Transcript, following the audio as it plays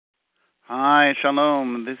Hi,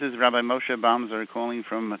 Shalom. This is Rabbi Moshe Bamzer calling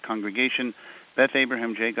from a congregation, Beth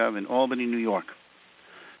Abraham Jacob in Albany, New York.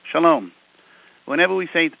 Shalom. Whenever we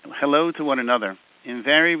say hello to one another,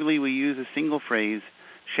 invariably we use a single phrase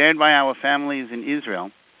shared by our families in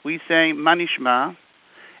Israel. We say, Manishma,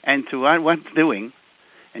 and to what's doing,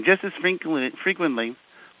 and just as frequently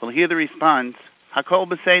we'll hear the response, Hakol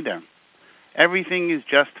Beseder. Everything is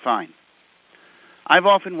just fine. I've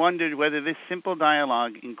often wondered whether this simple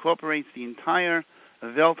dialogue incorporates the entire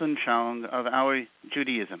Weltanschauung of our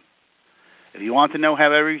Judaism. If you want to know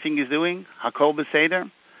how everything is doing, Hakol Beseder,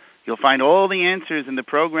 you'll find all the answers in the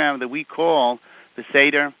program that we call the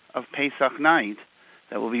Seder of Pesach night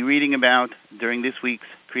that we'll be reading about during this week's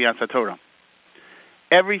Kriyas HaTorah.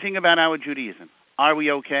 Everything about our Judaism. Are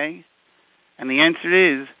we okay? And the answer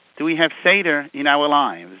is, do we have Seder in our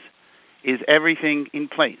lives? Is everything in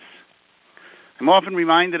place? I'm often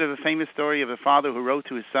reminded of a famous story of a father who wrote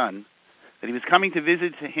to his son that he was coming to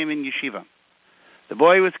visit him in yeshiva. The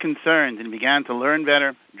boy was concerned and began to learn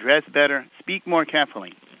better, dress better, speak more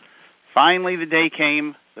carefully. Finally, the day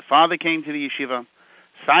came. The father came to the yeshiva.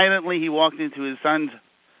 Silently, he walked into his son's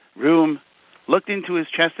room, looked into his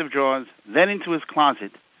chest of drawers, then into his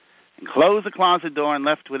closet, and closed the closet door and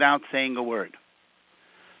left without saying a word.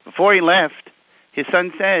 Before he left, his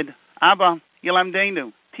son said, Abba,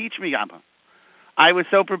 Yilamdeinu, teach me, Abba. I was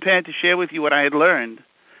so prepared to share with you what I had learned,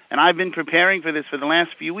 and I've been preparing for this for the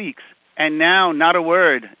last few weeks, and now not a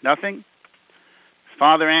word, nothing? His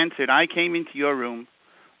father answered, I came into your room,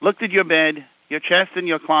 looked at your bed, your chest, and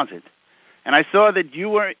your closet, and I saw that you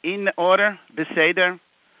were in order, Beseder,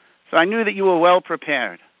 so I knew that you were well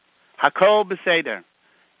prepared. Hakol Beseder,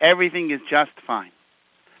 everything is just fine.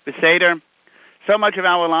 Beseder, so much of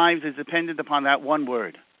our lives is dependent upon that one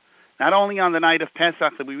word. Not only on the night of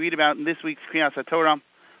Pesach that we read about in this week's Kriyas HaTorah,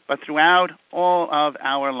 but throughout all of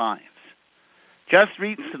our lives. Just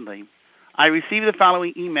recently, I received the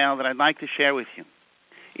following email that I'd like to share with you.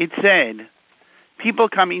 It said, people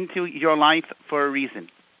come into your life for a reason,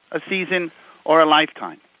 a season, or a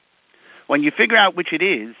lifetime. When you figure out which it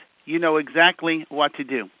is, you know exactly what to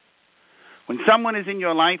do. When someone is in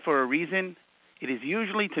your life for a reason, it is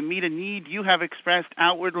usually to meet a need you have expressed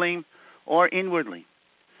outwardly or inwardly.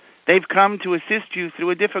 They've come to assist you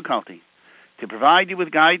through a difficulty, to provide you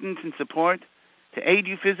with guidance and support, to aid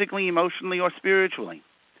you physically, emotionally, or spiritually.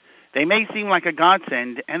 They may seem like a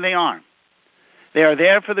godsend, and they are. They are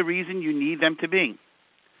there for the reason you need them to be.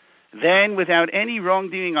 Then, without any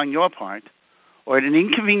wrongdoing on your part, or at an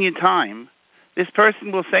inconvenient time, this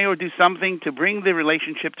person will say or do something to bring the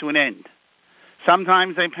relationship to an end.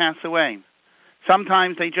 Sometimes they pass away.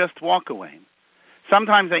 Sometimes they just walk away.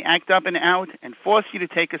 Sometimes they act up and out and force you to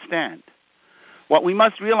take a stand. What we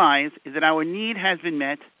must realize is that our need has been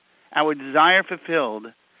met, our desire fulfilled,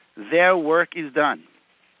 their work is done.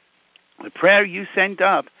 The prayer you sent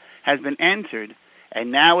up has been answered,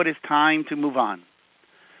 and now it is time to move on.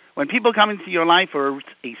 When people come into your life for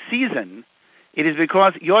a season, it is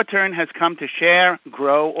because your turn has come to share,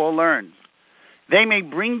 grow, or learn. They may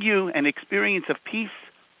bring you an experience of peace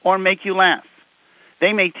or make you laugh.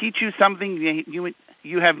 They may teach you something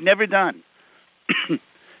you have never done.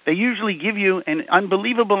 They usually give you an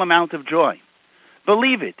unbelievable amount of joy.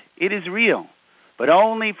 Believe it, it is real, but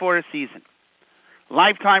only for a season.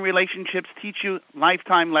 Lifetime relationships teach you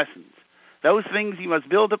lifetime lessons. Those things you must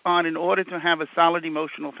build upon in order to have a solid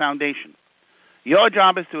emotional foundation. Your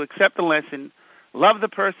job is to accept the lesson, love the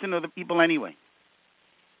person or the people anyway,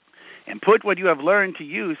 and put what you have learned to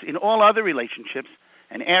use in all other relationships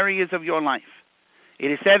and areas of your life. It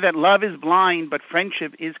is said that love is blind, but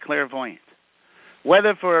friendship is clairvoyant.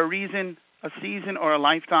 Whether for a reason, a season, or a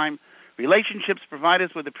lifetime, relationships provide us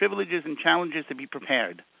with the privileges and challenges to be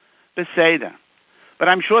prepared. Beseder. But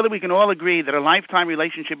I'm sure that we can all agree that a lifetime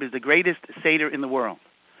relationship is the greatest Seder in the world.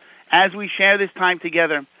 As we share this time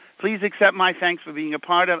together, please accept my thanks for being a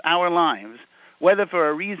part of our lives, whether for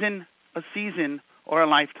a reason, a season, or a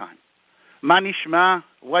lifetime. Manishma,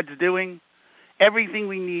 what's doing? Everything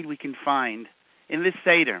we need we can find in this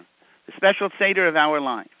Seder, the special Seder of our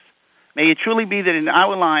lives. May it truly be that in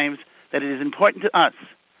our lives that it is important to us,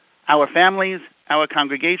 our families, our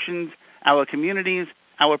congregations, our communities,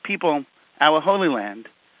 our people, our Holy Land.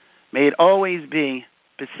 May it always be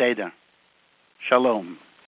Beseder. Shalom.